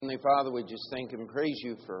Heavenly Father, we just thank and praise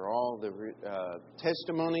you for all the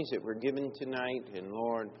testimonies that were given tonight. And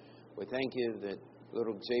Lord, we thank you that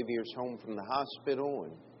little Xavier's home from the hospital.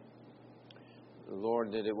 And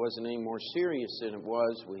Lord, that it wasn't any more serious than it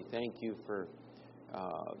was. We thank you for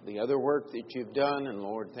the other work that you've done. And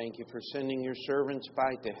Lord, thank you for sending your servants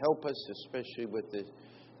by to help us, especially with the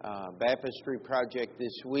baptistry project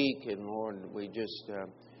this week. And Lord, we just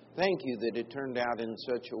thank you that it turned out in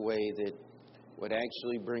such a way that would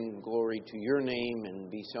actually bring glory to your name and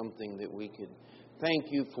be something that we could thank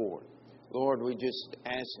you for. Lord, we just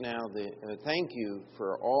ask now that thank you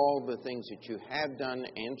for all the things that you have done,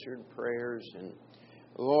 answered prayers, and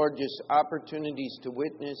Lord, just opportunities to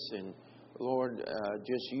witness, and Lord,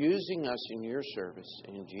 just using us in your service.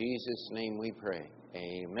 In Jesus' name we pray.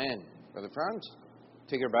 Amen. Brother Franz,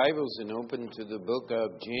 take your Bibles and open to the book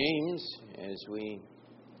of James as we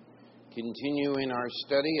continue in our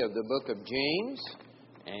study of the book of James.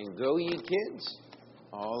 And go ye kids.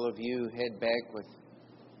 All of you head back with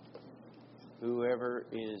whoever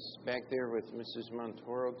is back there with Mrs.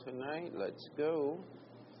 Montoro tonight. Let's go.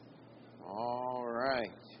 All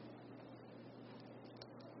right.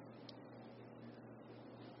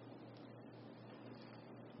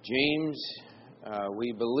 James,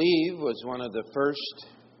 we believe, was one of the first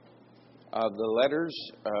of the letters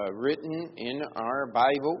written in our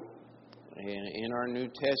Bible, in our New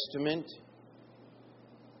Testament.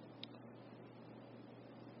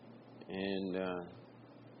 And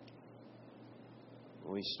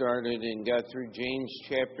we started and got through James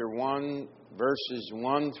chapter 1, verses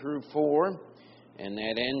 1 through 4. And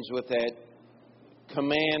that ends with that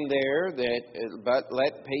command there that, but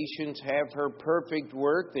let patience have her perfect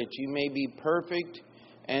work, that you may be perfect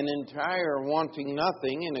and entire, wanting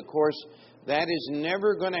nothing. And of course, that is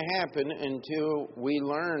never going to happen until we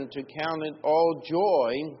learn to count it all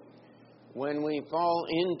joy when we fall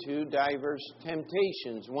into diverse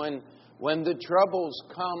temptations, when the troubles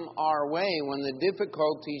come our way, when the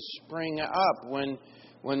difficulties spring up, when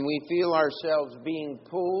we feel ourselves being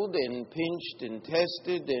pulled and pinched and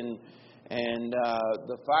tested and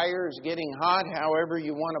the fire is getting hot. However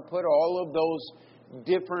you want to put all of those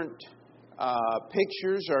different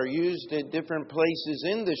pictures are used at different places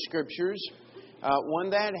in the Scriptures. When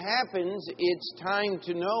that happens, it's time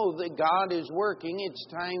to know that God is working. It's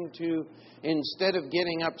time to, instead of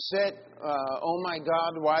getting upset, oh my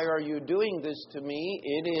God, why are you doing this to me?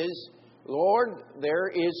 It is, Lord, there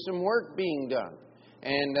is some work being done.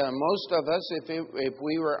 And most of us, if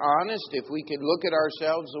we were honest, if we could look at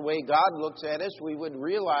ourselves the way God looks at us, we would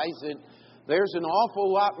realize that there's an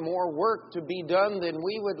awful lot more work to be done than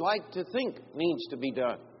we would like to think needs to be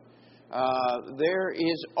done. There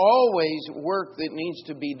is always work that needs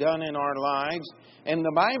to be done in our lives. And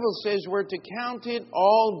the Bible says we're to count it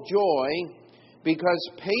all joy because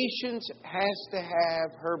patience has to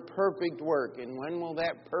have her perfect work. And when will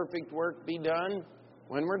that perfect work be done?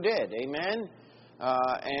 When we're dead. Amen?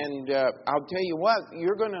 I'll tell you what,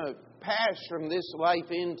 you're going to pass from this life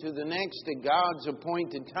into the next at God's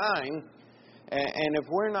appointed time. And if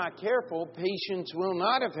we're not careful, patience will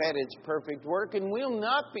not have had its perfect work and we'll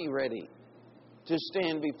not be ready to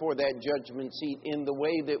stand before that judgment seat in the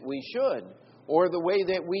way that we should or the way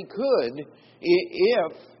that we could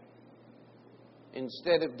if,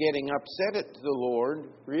 instead of getting upset at the Lord,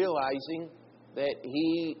 realizing that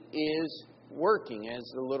He is working. As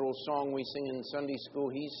the little song we sing in Sunday school,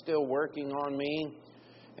 He's still working on me.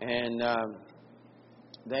 And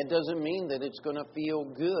that doesn't mean that it's going to feel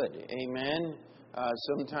good. Amen.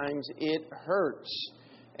 Sometimes it hurts.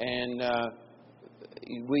 And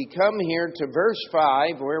we come here to verse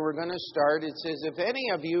 5 where we're going to start. It says, if any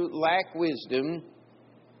of you lack wisdom,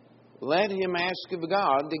 let him ask of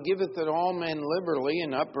God, that giveth it all men liberally,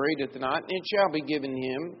 and upbraideth not, and it shall be given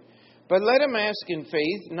him. But let him ask in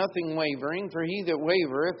faith, nothing wavering, for he that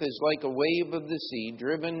wavereth is like a wave of the sea,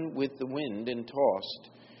 driven with the wind and tossed.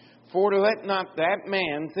 For let not that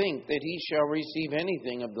man think that he shall receive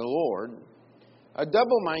anything of the Lord. A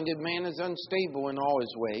double-minded man is unstable in all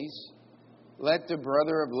his ways. Let the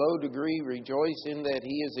brother of low degree rejoice in that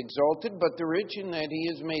he is exalted, but the rich in that he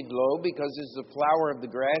is made low, because as the flower of the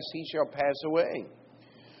grass he shall pass away.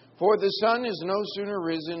 For the sun is no sooner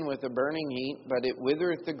risen with a burning heat, but it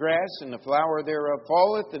withereth the grass, and the flower thereof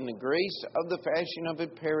falleth, and the grace of the fashion of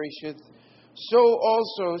it perisheth. So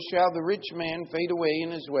also shall the rich man fade away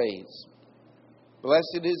in his ways.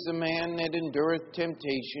 Blessed is the man that endureth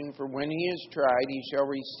temptation, for when he is tried, he shall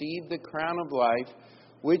receive the crown of life,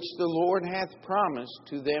 which the Lord hath promised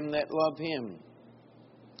to them that love him.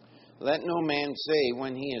 Let no man say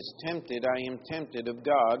when he is tempted, I am tempted of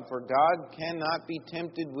God, for God cannot be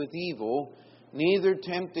tempted with evil, neither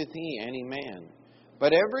tempteth he any man.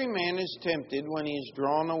 But every man is tempted when he is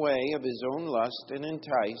drawn away of his own lust and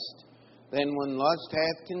enticed. Then when lust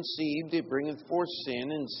hath conceived, it bringeth forth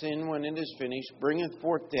sin, and sin, when it is finished, bringeth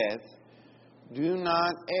forth death. Do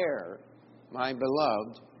not err, my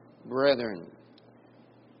beloved brethren.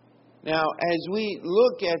 Now, as we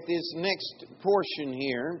look at this next portion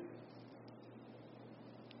here,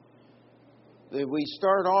 we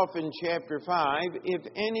start off in chapter 5, if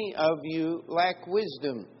any of you lack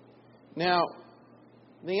wisdom. Now,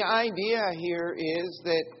 the idea here is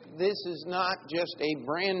that this is not just a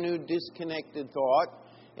brand new disconnected thought.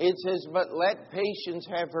 It says, but let patience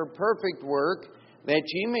have her perfect work, that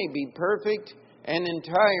ye may be perfect and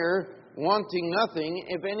entire, wanting nothing,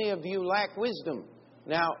 if any of you lack wisdom.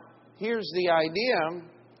 Now, here's the idea.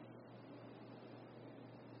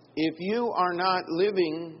 If you are not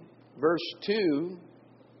living, verse 2,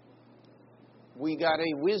 we got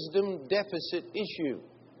a wisdom deficit issue.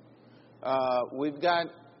 We've got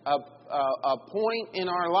a point in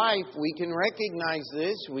our life, we can recognize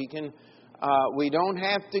this. We don't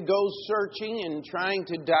have to go searching and trying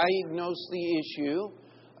to diagnose the issue.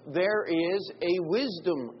 There is a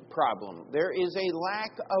wisdom problem. There is a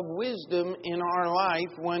lack of wisdom in our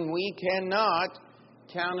life when we cannot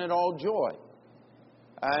count it all joy.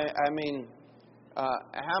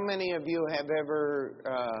 How many of you have ever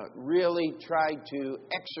really tried to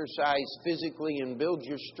exercise physically and build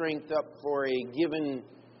your strength up for a given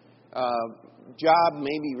job,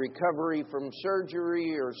 maybe recovery from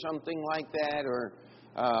surgery or something like that, or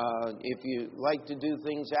if you like to do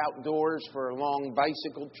things outdoors for a long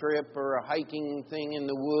bicycle trip or a hiking thing in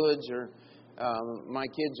the woods, or my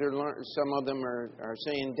kids some of them are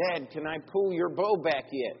saying, Dad, can I pull your bow back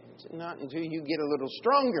yet? Not until you get a little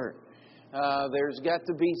stronger. There's got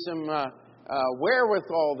to be some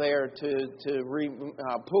wherewithal there to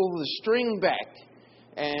pull the string back.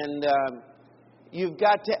 And you've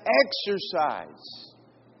got to exercise.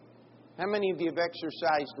 How many of you have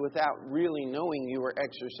exercised without really knowing you were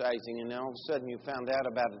exercising, and then all of a sudden you found out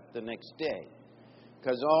about it the next day?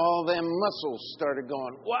 Because all them muscles started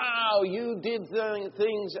going, wow, you did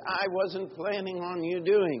things I wasn't planning on you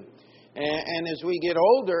doing. And as we get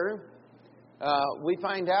older, we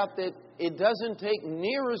find out that it doesn't take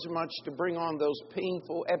near as much to bring on those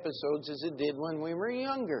painful episodes as it did when we were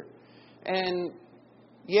younger. And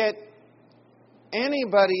yet,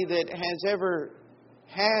 anybody that has ever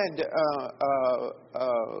had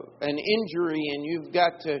an injury and you've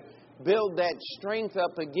got to build that strength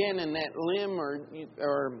up again in that limb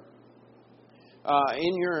or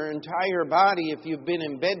in your entire body, if you've been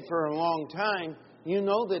in bed for a long time, you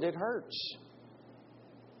know that it hurts.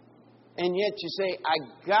 And yet you say,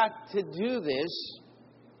 I got to do this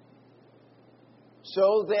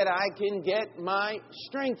so that I can get my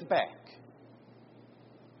strength back.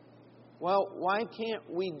 Well, why can't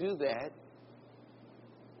we do that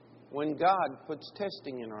when God puts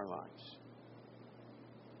testing in our lives?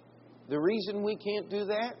 The reason we can't do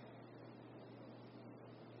that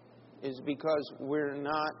is because we're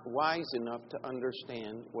not wise enough to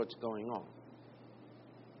understand what's going on.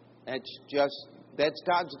 That's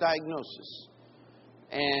God's diagnosis.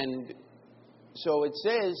 And so it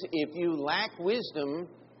says, if you lack wisdom,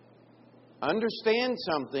 understand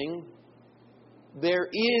something, there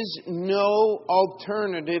is no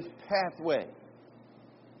alternative pathway.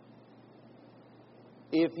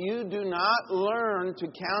 If you do not learn to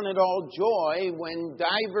count it all joy when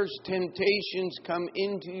diverse temptations come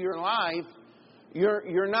into your life,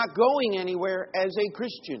 you're not going anywhere as a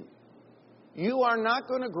Christian. You are not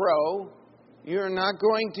going to grow. You're not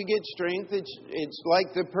going to get strength. It's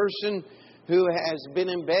like the person who has been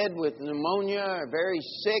in bed with pneumonia, very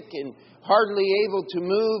sick and hardly able to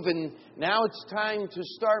move, and now it's time to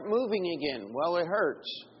start moving again. Well, it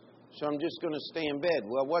hurts, so I'm just going to stay in bed.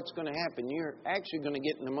 Well, what's going to happen? You're actually going to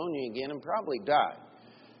get pneumonia again and probably die.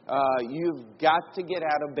 You've got to get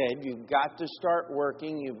out of bed. You've got to start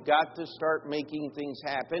working. You've got to start making things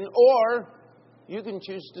happen, or you can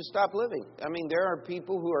choose to stop living. I mean, there are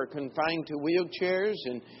people who are confined to wheelchairs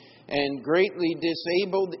and greatly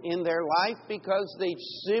disabled in their life because they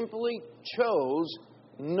simply chose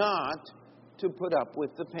not to put up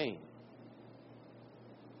with the pain.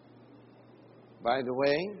 By the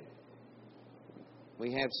way,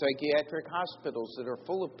 we have psychiatric hospitals that are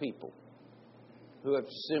full of people who have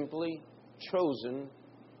simply chosen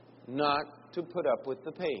not to put up with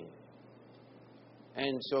the pain.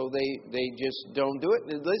 And so they just don't do it.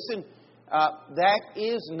 Listen, that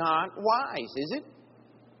is not wise, is it?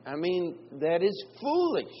 I mean, that is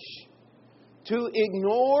foolish. To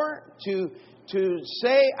ignore, to to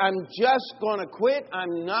say, I'm just going to quit.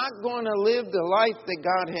 I'm not going to live the life that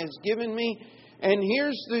God has given me. And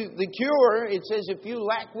here's the cure. It says, if you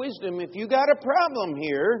lack wisdom, if you got a problem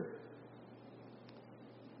here,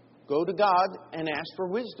 go to God and ask for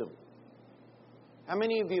wisdom. How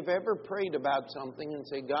many of you have ever prayed about something and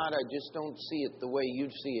say, God, I just don't see it the way you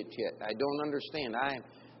see it yet. I don't understand.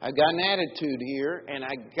 I've got an attitude here and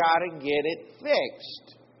I got to get it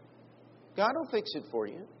fixed. God will fix it for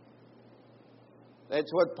you.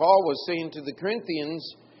 That's what Paul was saying to the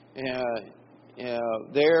Corinthians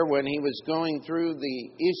there when he was going through the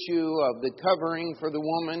issue of the covering for the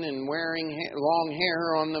woman and wearing long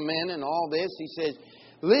hair on the men and all this. He says,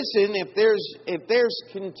 listen, if there's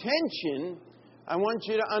contention, I want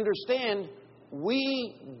you to understand,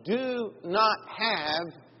 we do not have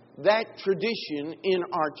that tradition in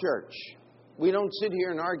our church. We don't sit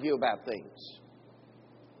here and argue about things.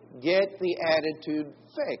 Get the attitude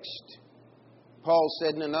fixed. Paul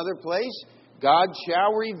said in another place, God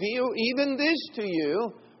shall reveal even this to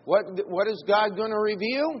you. What is God going to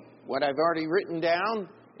reveal? What I've already written down.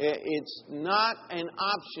 It's not an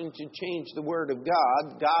option to change the Word of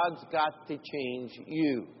God. God's got to change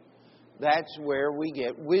you. That's where we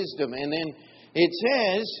get wisdom. And then it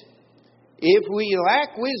says, if we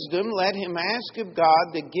lack wisdom, let him ask of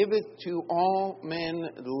God that giveth to all men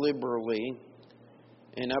liberally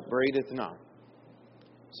and upbraideth not.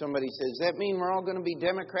 Somebody says, does that mean we're all going to be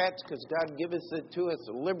Democrats because God giveth it to us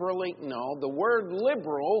liberally? No, the word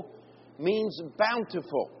liberal means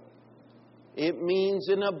bountiful. It means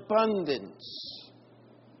an abundance.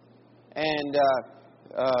 And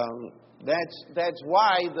that's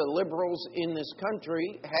why the liberals in this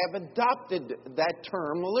country have adopted that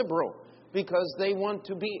term liberal. Because they want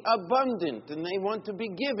to be abundant and they want to be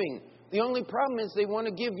giving. The only problem is they want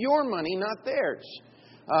to give your money, not theirs.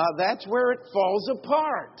 That's where it falls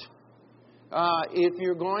apart. If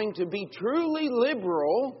you're going to be truly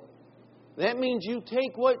liberal, that means you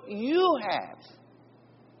take what you have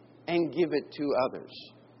and give it to others.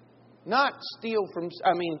 Not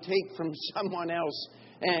take from someone else.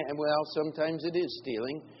 And, well, sometimes it is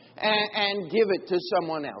stealing. And give it to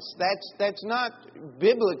someone else. That's not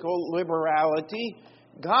biblical liberality.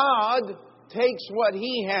 God takes what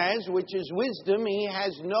He has, which is wisdom. He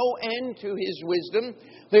has no end to His wisdom.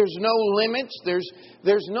 There's no limits.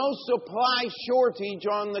 There's no supply shortage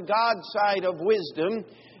on the God side of wisdom.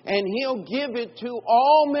 And He'll give it to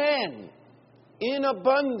all men in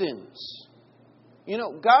abundance. You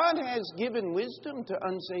know, God has given wisdom to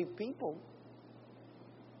unsaved people.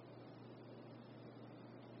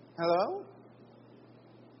 Hello?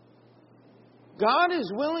 God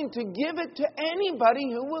is willing to give it to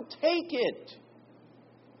anybody who will take it.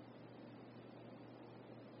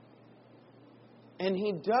 And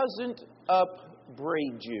He doesn't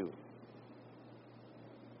upbraid you.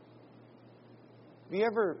 Have you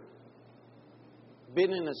ever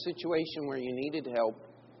been in a situation where you needed help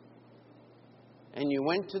and you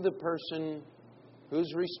went to the person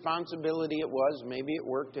whose responsibility it was, maybe at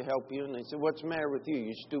work, to help you, and they said, what's the matter with you?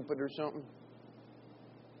 You stupid or something?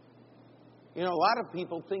 You know, a lot of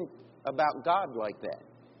people think about God like that.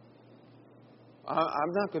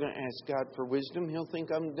 I'm not going to ask God for wisdom. He'll think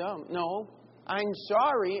I'm dumb. No, I'm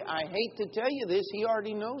sorry. I hate to tell you this. He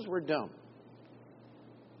already knows we're dumb.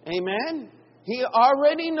 Amen? He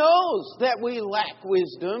already knows that we lack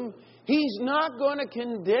wisdom. He's not going to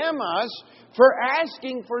condemn us for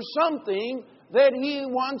asking for something that He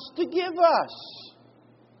wants to give us.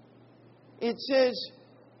 It says,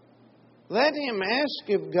 let him ask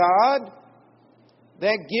of God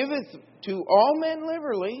that giveth to all men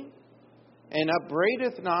liberally and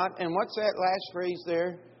upbraideth not. And what's that last phrase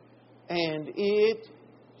there? And it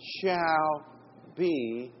shall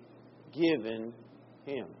be given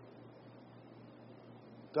him.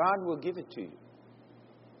 God will give it to you.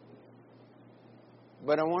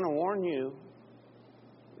 But I want to warn you,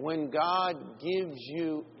 when God gives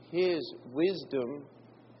you His wisdom,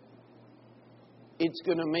 it's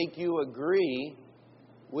going to make you agree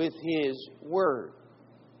with His Word.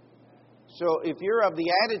 So if you're of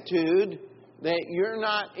the attitude that you're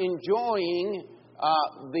not enjoying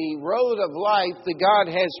the road of life that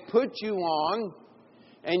God has put you on,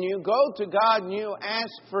 and you go to God and you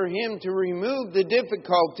ask for Him to remove the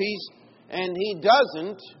difficulties, and He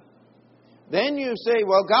doesn't, then you say,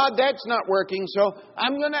 well, God, that's not working, so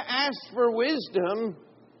I'm going to ask for wisdom.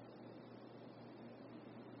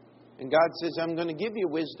 And God says, I'm going to give you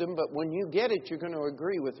wisdom, but when you get it, you're going to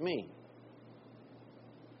agree with me.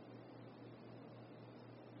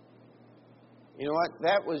 You know what?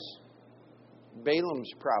 That was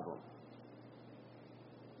Balaam's problem.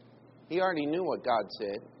 He already knew what God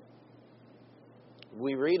said.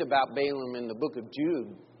 We read about Balaam in the book of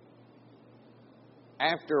Jude.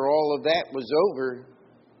 After all of that was over,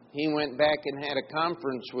 he went back and had a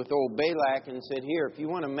conference with old Balak and said, here, if you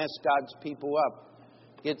want to mess God's people up,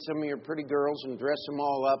 get some of your pretty girls and dress them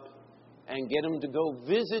all up and get them to go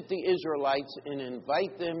visit the Israelites and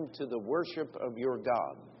invite them to the worship of your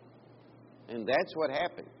God. And that's what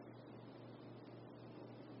happened.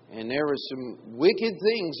 And there were some wicked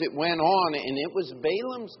things that went on, and it was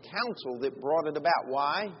Balaam's counsel that brought it about.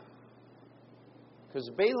 Why? Because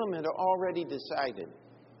Balaam had already decided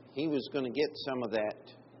he was going to get some of that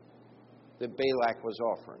Balak was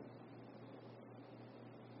offering.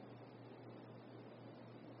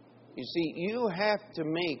 You see, you have to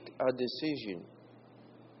make a decision.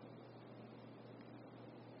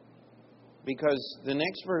 Because the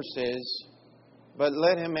next verse says, but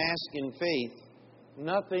let him ask in faith,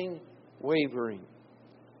 nothing wavering.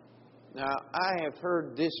 Now, I have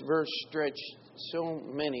heard this verse stretched so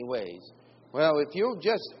many ways. Well, if you'll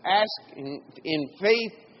just ask in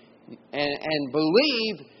faith and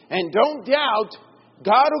believe and don't doubt,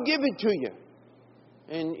 God will give it to you.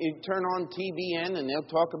 And you turn on TBN and they'll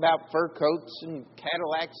talk about fur coats and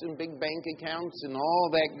Cadillacs and big bank accounts and all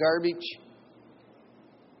that garbage.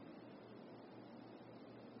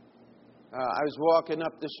 I was walking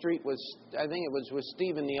up the street with, I think it was with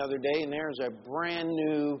Stephen the other day, and there's a brand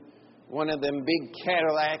new, one of them big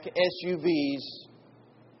Cadillac SUVs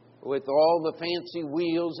with all the fancy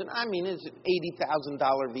wheels. And I mean, it's an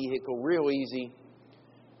 $80,000 vehicle, real easy.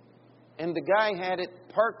 And the guy had it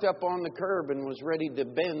parked up on the curb and was ready to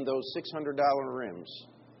bend those $600 rims.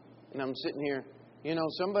 And I'm sitting here, you know,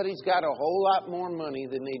 somebody's got a whole lot more money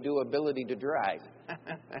than they do ability to drive.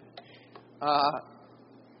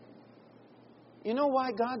 You know why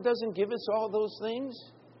God doesn't give us all those things?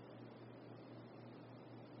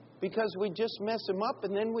 Because we just mess them up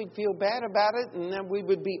and then we'd feel bad about it and then we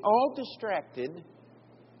would be all distracted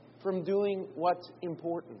from doing what's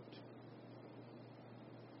important.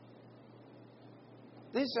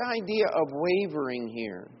 This idea of wavering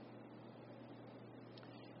here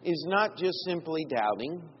is not just simply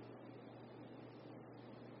doubting,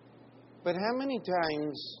 but how many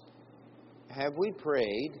times have we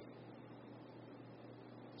prayed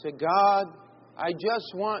to God, I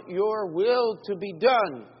just want your will to be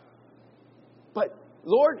done. But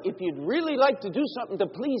Lord, if you'd really like to do something to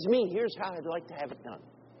please me, here's how I'd like to have it done.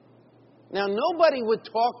 Now, nobody would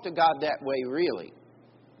talk to God that way, really.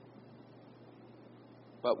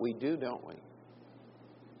 But we do, don't we?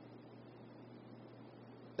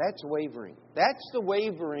 That's wavering. That's the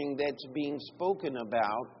wavering that's being spoken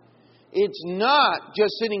about. It's not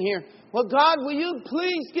just sitting here, well, God, will you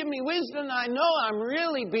please give me wisdom? I know I'm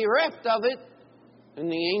really bereft of it.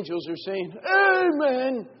 And the angels are saying,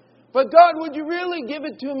 amen. But God, would you really give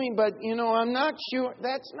it to me? But, you know, I'm not sure.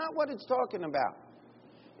 That's not what it's talking about.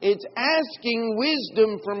 It's asking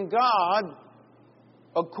wisdom from God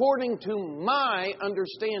according to my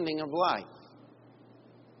understanding of life.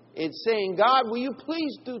 It's saying, God, will you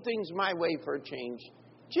please do things my way for a change?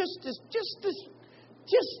 Just this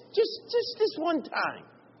one time.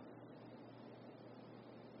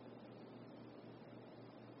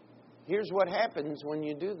 Here's what happens when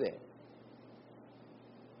you do that.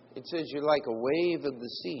 It says you're like a wave of the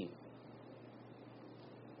sea,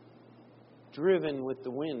 driven with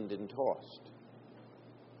the wind and tossed.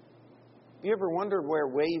 You ever wondered where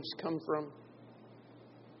waves come from?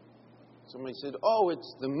 Somebody said, oh,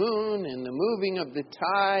 it's the moon and the moving of the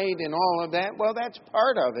tide and all of that. Well, that's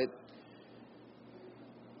part of it.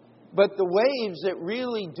 But the waves that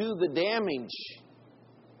really do the damage,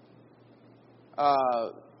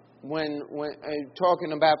 when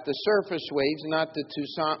talking about the surface waves, not the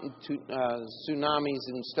tsunamis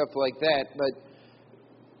and stuff like that, but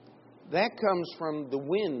that comes from the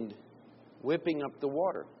wind whipping up the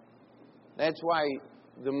water. That's why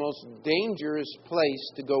the most dangerous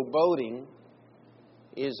place to go boating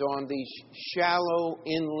is on these shallow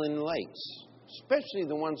inland lakes, especially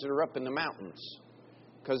the ones that are up in the mountains.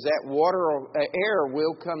 Because that air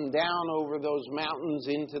will come down over those mountains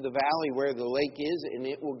into the valley where the lake is, and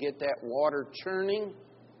it will get that water churning.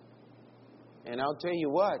 And I'll tell you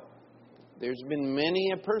what, there's been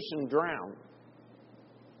many a person drowned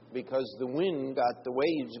because the wind got the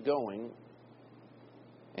waves going.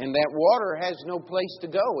 And that water has no place to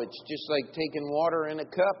go. It's just like taking water in a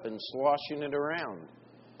cup and sloshing it around.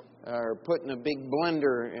 Or putting a big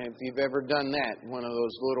blender, if you've ever done that, one of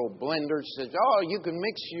those little blenders says, oh, you can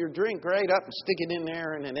mix your drink right up and stick it in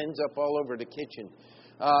there and it ends up all over the kitchen.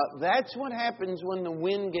 That's what happens when the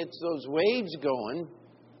wind gets those waves going.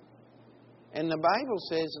 And the Bible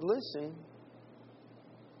says, listen,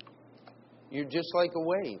 You're just like a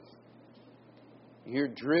wave. You're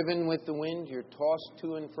driven with the wind. You're tossed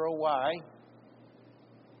to and fro. Why?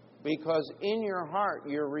 Because in your heart,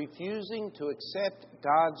 you're refusing to accept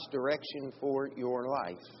God's direction for your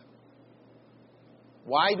life.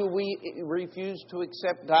 Why do we refuse to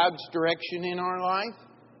accept God's direction in our life?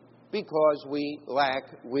 Because we lack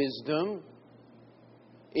wisdom.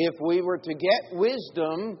 If we were to get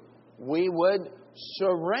wisdom, we would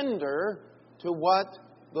surrender to what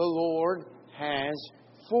the Lord has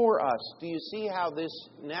for us. Do you see how this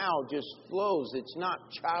now just flows? It's not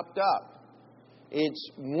chopped up. It's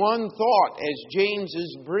one thought as James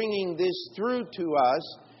is bringing this through to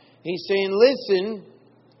us. He's saying, listen,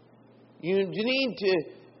 you need to,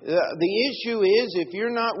 the issue is if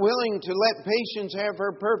you're not willing to let patience have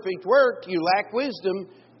her perfect work, you lack wisdom,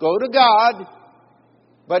 go to God.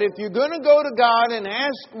 But if you're going to go to God and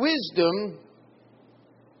ask wisdom,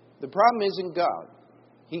 the problem isn't God.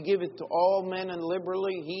 He giveth to all men and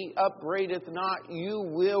liberally. He upbraideth not. You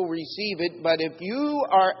will receive it. But if you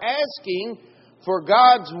are asking for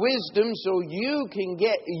God's wisdom so you can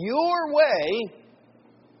get your way,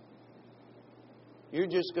 you're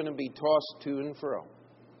just going to be tossed to and fro.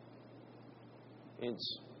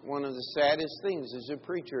 It's one of the saddest things as a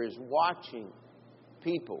preacher is watching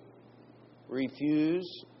people refuse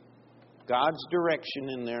God's direction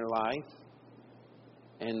in their life,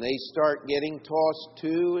 and they start getting tossed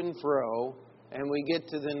to and fro. And we get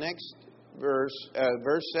to the next verse.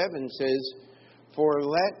 Verse 7 says, for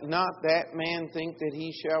let not that man think that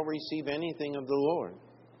he shall receive anything of the Lord.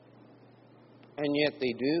 And yet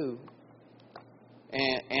they do.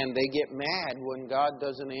 And they get mad when God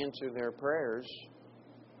doesn't answer their prayers.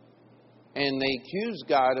 And they accuse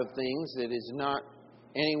God of things that is not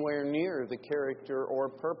anywhere near the character or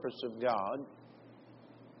purpose of God.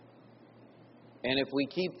 And if we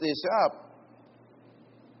keep this up,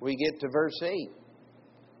 we get to verse 8.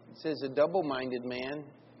 It says, a double-minded man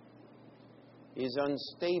is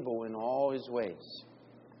unstable in all his ways.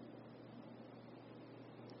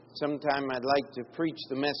 Sometime I'd like to preach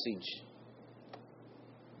the message,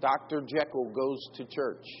 Dr. Jekyll goes to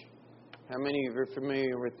church. How many of you are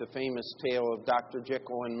familiar with the famous tale of Dr.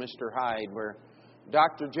 Jekyll and Mr. Hyde, where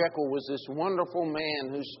Dr. Jekyll was this wonderful man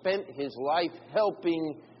who spent his life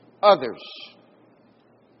helping others.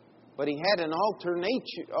 But he had an alter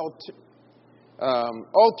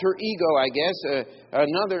ego, I guess,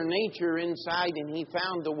 another nature inside, and he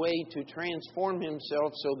found a way to transform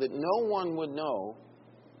himself so that no one would know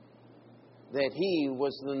that he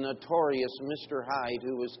was the notorious Mr. Hyde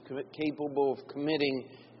who was capable of committing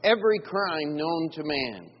every crime known to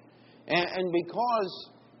man. And because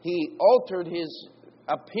he altered his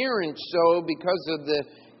appearance so, because of the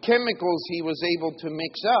chemicals he was able to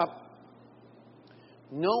mix up,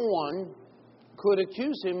 no one could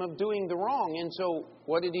accuse him of doing the wrong. And so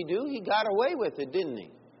what did he do? He got away with it, didn't he?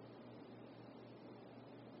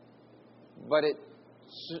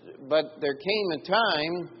 But there came a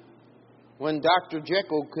time when Dr.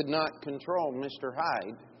 Jekyll could not control Mr.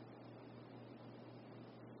 Hyde.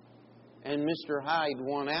 And Mr. Hyde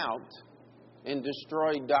won out and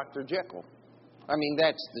destroyed Dr. Jekyll. I mean,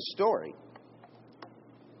 that's the story.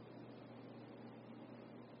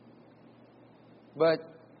 But,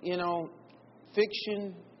 you know,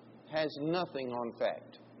 fiction has nothing on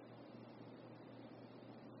fact.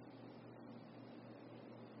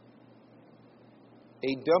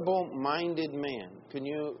 A double-minded man. Can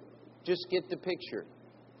you just get the picture?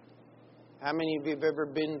 How many of you have ever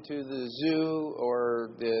been to the zoo or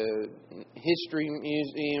the history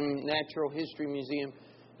museum, natural history museum,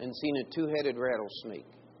 and seen a two-headed rattlesnake?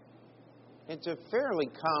 It's a fairly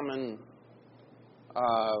common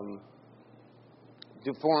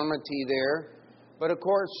deformity there. But of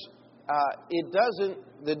course, it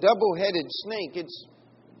doesn't, the double-headed snake, it's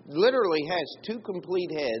literally has two complete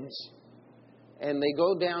heads, and they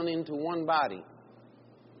go down into one body.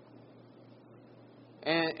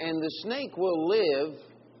 And the snake will live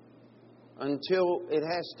until it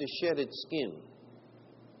has to shed its skin.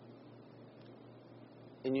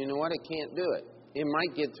 And you know what? It can't do it. It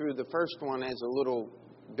might get through the first one as a little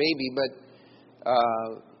baby, but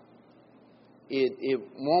it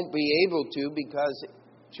won't be able to, because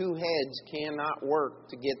two heads cannot work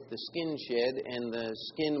to get the skin shed, and the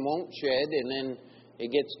skin won't shed, and then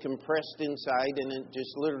it gets compressed inside, and it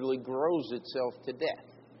just literally grows itself to death.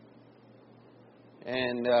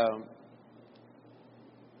 And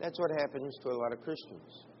that's what happens to a lot of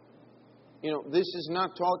Christians. You know, this is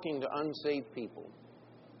not talking to unsaved people.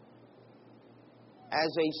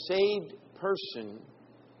 As a saved person,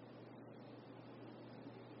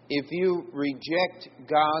 if you reject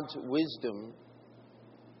God's wisdom,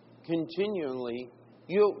 continually,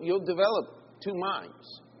 you'll develop two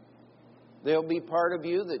minds. There'll be part of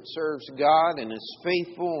you that serves God and is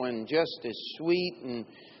faithful and just as sweet and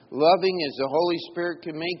loving as the Holy Spirit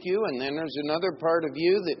can make you. And then there's another part of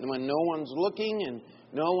you that when no one's looking and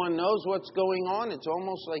no one knows what's going on, it's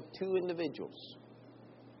almost like two individuals.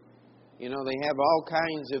 You know, they have all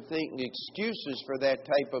kinds of excuses for that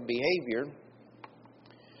type of behavior.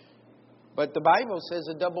 But the Bible says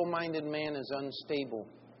a double-minded man is unstable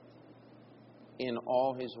in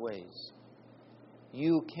all his ways.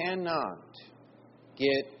 You cannot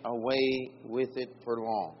get away with it for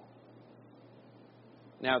long.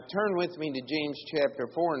 Now turn with me to James chapter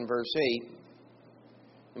 4 and verse 8.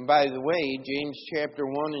 And by the way, James chapter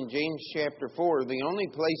 1 and James chapter 4 are the only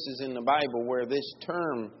places in the Bible where this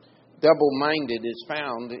term double-minded is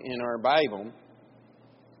found in our Bible.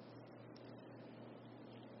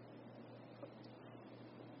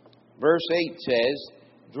 Verse 8 says,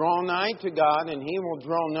 "Draw nigh to God, and He will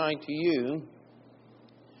draw nigh to you.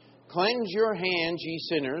 Cleanse your hands, ye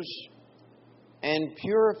sinners, and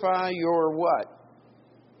purify your" what?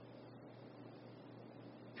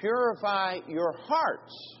 Purify your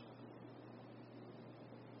hearts,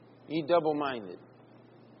 ye double-minded.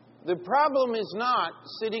 The problem is not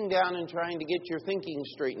sitting down and trying to get your thinking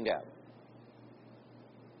straightened out.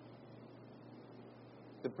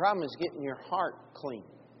 The problem is getting your heart clean.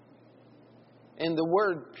 And the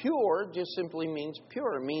word pure just simply means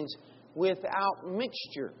pure. It means without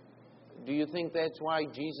mixture. Do you think that's why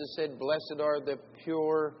Jesus said, "Blessed are the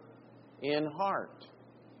pure in heart"?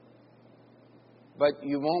 But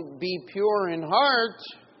you won't be pure in heart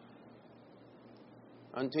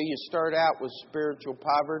until you start out with spiritual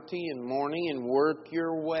poverty and mourning and work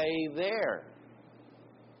your way there.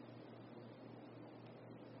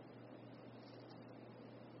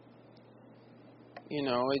 You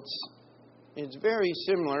know, it's very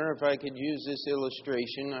similar. If I could use this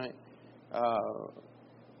illustration,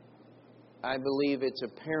 I believe it's a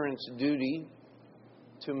parent's duty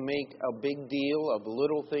to make a big deal of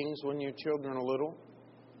little things when your children are little,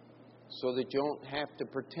 so that you don't have to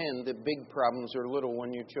pretend that big problems are little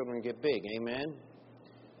when your children get big. Amen?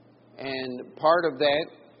 And part of that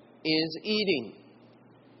is eating.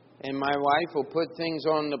 And my wife will put things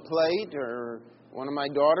on the plate, or one of my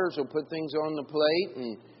daughters will put things on the plate,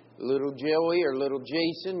 and little Joey or little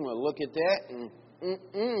Jason will look at that and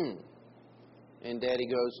mm-mm. And Daddy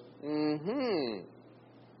goes, mm-hmm.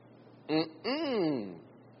 Mm-mm.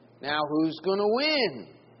 Now who's going to win?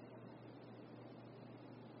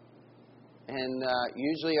 And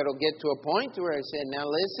usually it'll get to a point where I said, now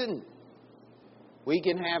listen, we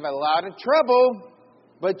can have a lot of trouble,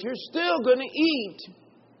 but you're still going to eat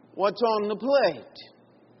what's on the plate.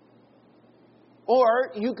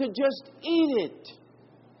 Or you could just eat it.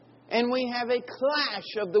 And we have a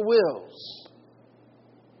clash of the wills.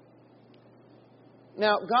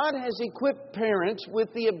 Now, God has equipped parents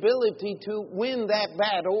with the ability to win that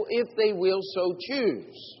battle if they will so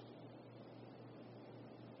choose.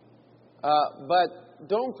 But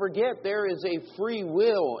don't forget, there is a free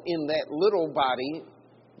will in that little body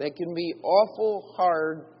that can be awful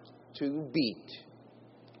hard to beat.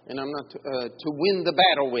 And I'm not to win the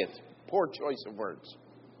battle with. Poor choice of words.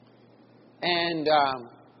 And,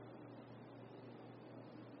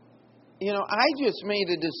 I just made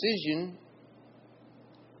a decision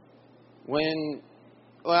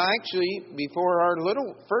before our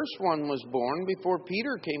little first one was born, before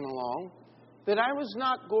Peter came along, that I was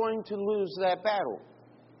not going to lose that battle.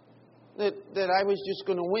 That I was just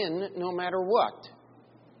going to win no matter what.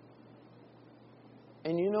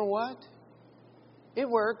 And you know what? It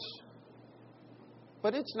works.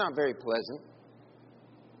 But it's not very pleasant.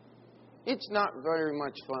 It's not very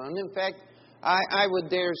much fun. In fact, I would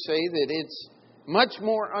dare say that it's much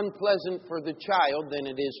more unpleasant for the child than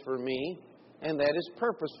it is for me. And that is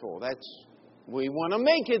purposeful. We want to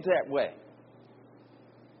make it that way.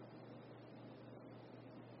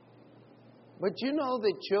 But you know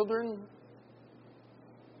that children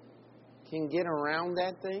can get around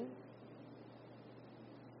that thing?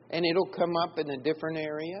 And it'll come up in a different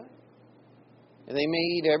area. And they may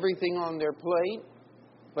eat everything on their plate,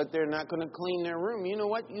 but they're not going to clean their room. You know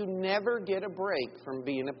what? You never get a break from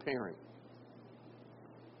being a parent.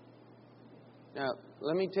 Now,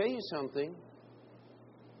 let me tell you something.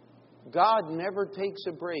 God never takes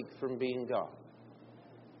a break from being God.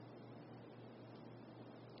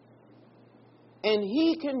 And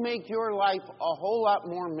He can make your life a whole lot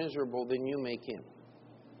more miserable than you make Him.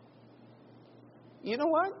 You know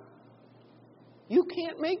what? You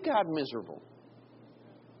can't make God miserable.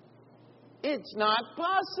 It's not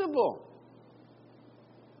possible.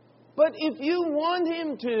 But if you want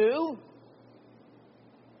Him to,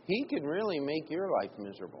 He can really make your life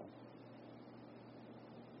miserable.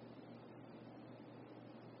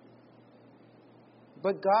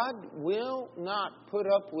 But God will not put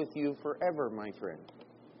up with you forever, my friend.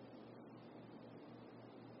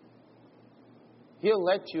 He'll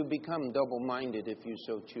let you become double-minded if you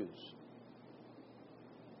so choose.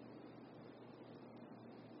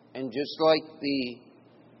 And just like the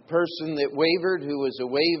person that wavered, who was a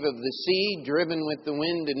wave of the sea, driven with the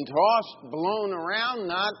wind and tossed, blown around,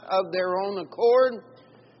 not of their own accord.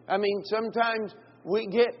 I mean, sometimes we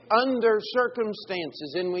get under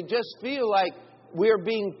circumstances and we just feel like we're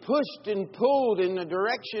being pushed and pulled in a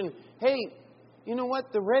direction. Hey, you know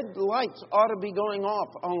what? The red lights ought to be going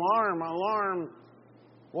off. Alarm, alarm.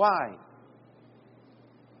 Why?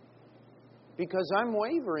 Because I'm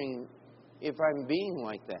wavering if I'm being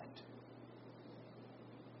like that.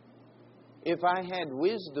 If I had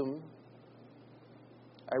wisdom,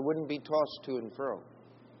 I wouldn't be tossed to and fro.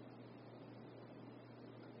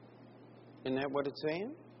 Isn't that what it's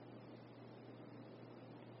saying?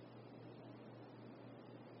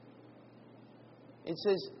 It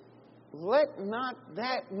says, let not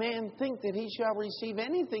that man think that he shall receive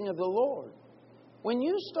anything of the Lord. When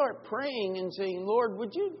you start praying and saying, Lord, would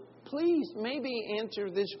you please maybe answer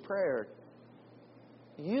this prayer?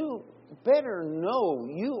 You better know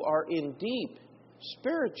you are in deep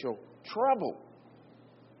spiritual trouble.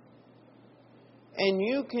 And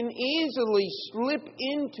you can easily slip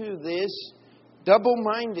into this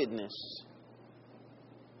double-mindedness.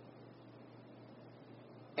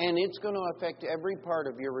 And it's going to affect every part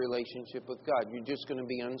of your relationship with God. You're just going to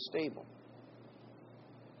be unstable.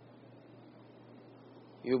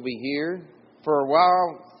 You'll be here for a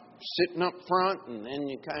while, sitting up front, and then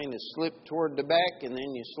you kind of slip toward the back, and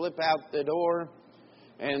then you slip out the door,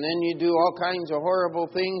 and then you do all kinds of horrible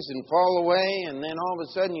things and fall away, and then all of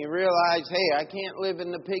a sudden you realize, hey, I can't live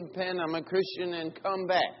in the pig pen, I'm a Christian, and come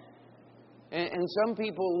back. And some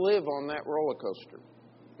people live on that roller coaster.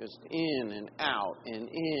 Just in and out and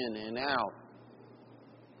in and out.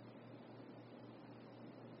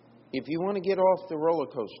 If you want to get off the roller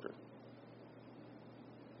coaster,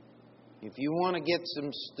 if you want to get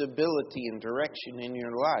some stability and direction in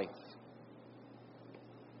your life,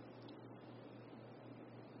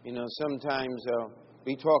 you know, sometimes I'll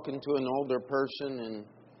be talking to an older person, and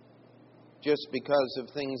just because of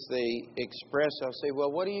things they express, I'll say,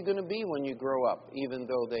 well, what are you going to be when you grow up? Even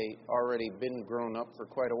though they already been grown up for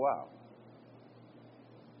quite a while.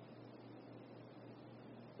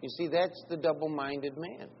 You see, that's the double-minded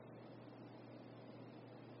man.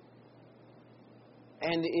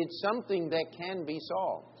 And it's something that can be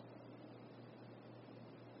solved.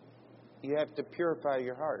 You have to purify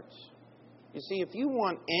your hearts. You see, if you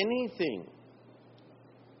want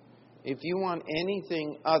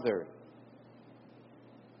anything other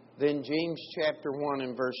than James chapter 1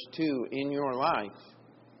 and verse 2 in your life,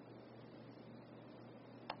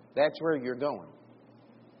 that's where you're going.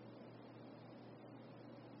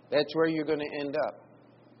 That's where you're going to end up.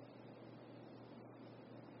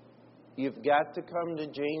 You've got to come to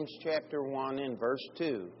James chapter 1 and verse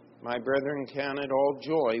 2. My brethren, count it all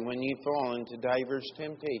joy when ye fall into divers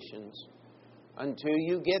temptations. Until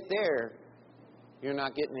you get there, you're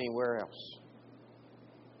not getting anywhere else.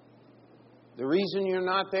 The reason you're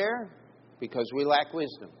not there? Because we lack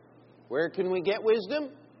wisdom. Where can we get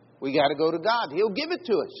wisdom? We got to go to God. He'll give it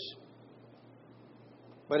to us.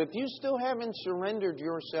 But if you still haven't surrendered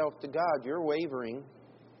yourself to God, you're wavering.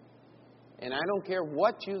 And I don't care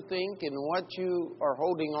what you think and what you are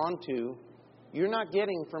holding on to, you're not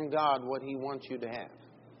getting from God what He wants you to have.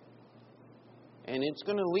 And it's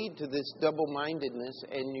going to lead to this double-mindedness,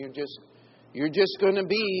 and you're just going to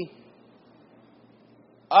be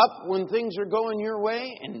up when things are going your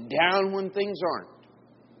way and down when things aren't.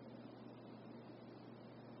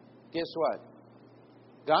 Guess what?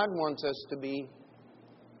 God wants us to be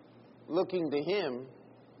looking to Him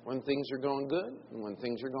when things are going good and when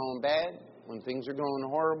things are going bad, when things are going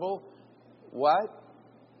horrible. What?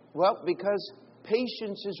 Well, because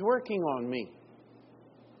patience is working on me.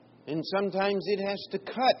 And sometimes it has to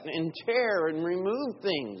cut and tear and remove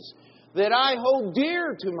things that I hold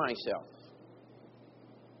dear to myself.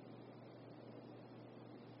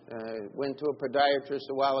 I went to a podiatrist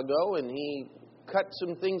a while ago, and he cut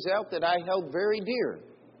some things out that I held very dear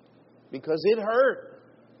because it hurt.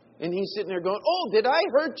 And he's sitting there going, oh, did I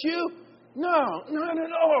hurt you? No, not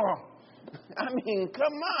at all. I mean,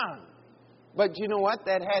 come on. But you know what?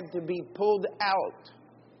 That had to be pulled out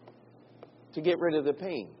to get rid of the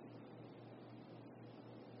pain.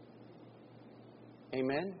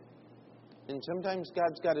 Amen? And sometimes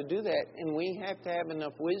God's got to do that. And we have to have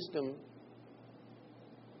enough wisdom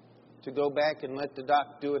to go back and let the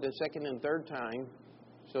doc do it a second and third time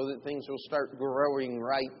so that things will start growing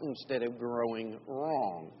right instead of growing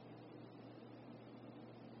wrong.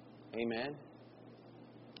 Amen?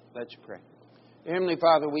 Let's pray. Heavenly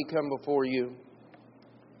Father, we come before you.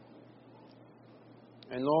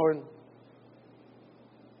 And Lord,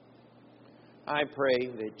 I pray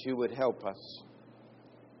that you would help us.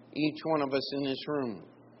 Each one of us in this room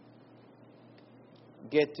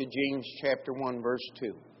get to James chapter 1, verse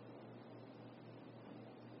 2.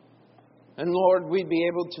 And Lord, we'd be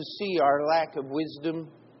able to see our lack of wisdom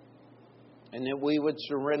and that we would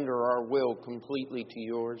surrender our will completely to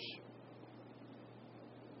yours.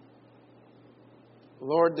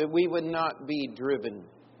 Lord, that we would not be driven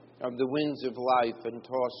of the winds of life and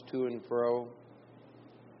tossed to and fro.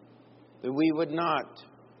 That we would not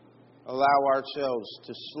allow ourselves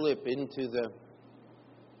to slip into the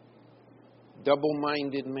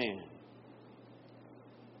double-minded man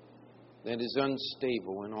that is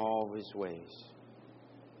unstable in all of his ways.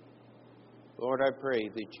 Lord, I pray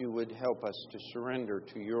that you would help us to surrender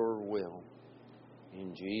to your will.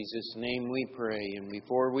 In Jesus' name we pray. And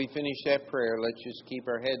before we finish that prayer, let's just keep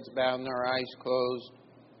our heads bowed and our eyes closed.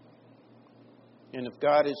 And if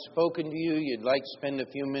God has spoken to you, you'd like to spend a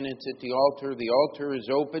few minutes at the altar is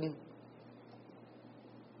open.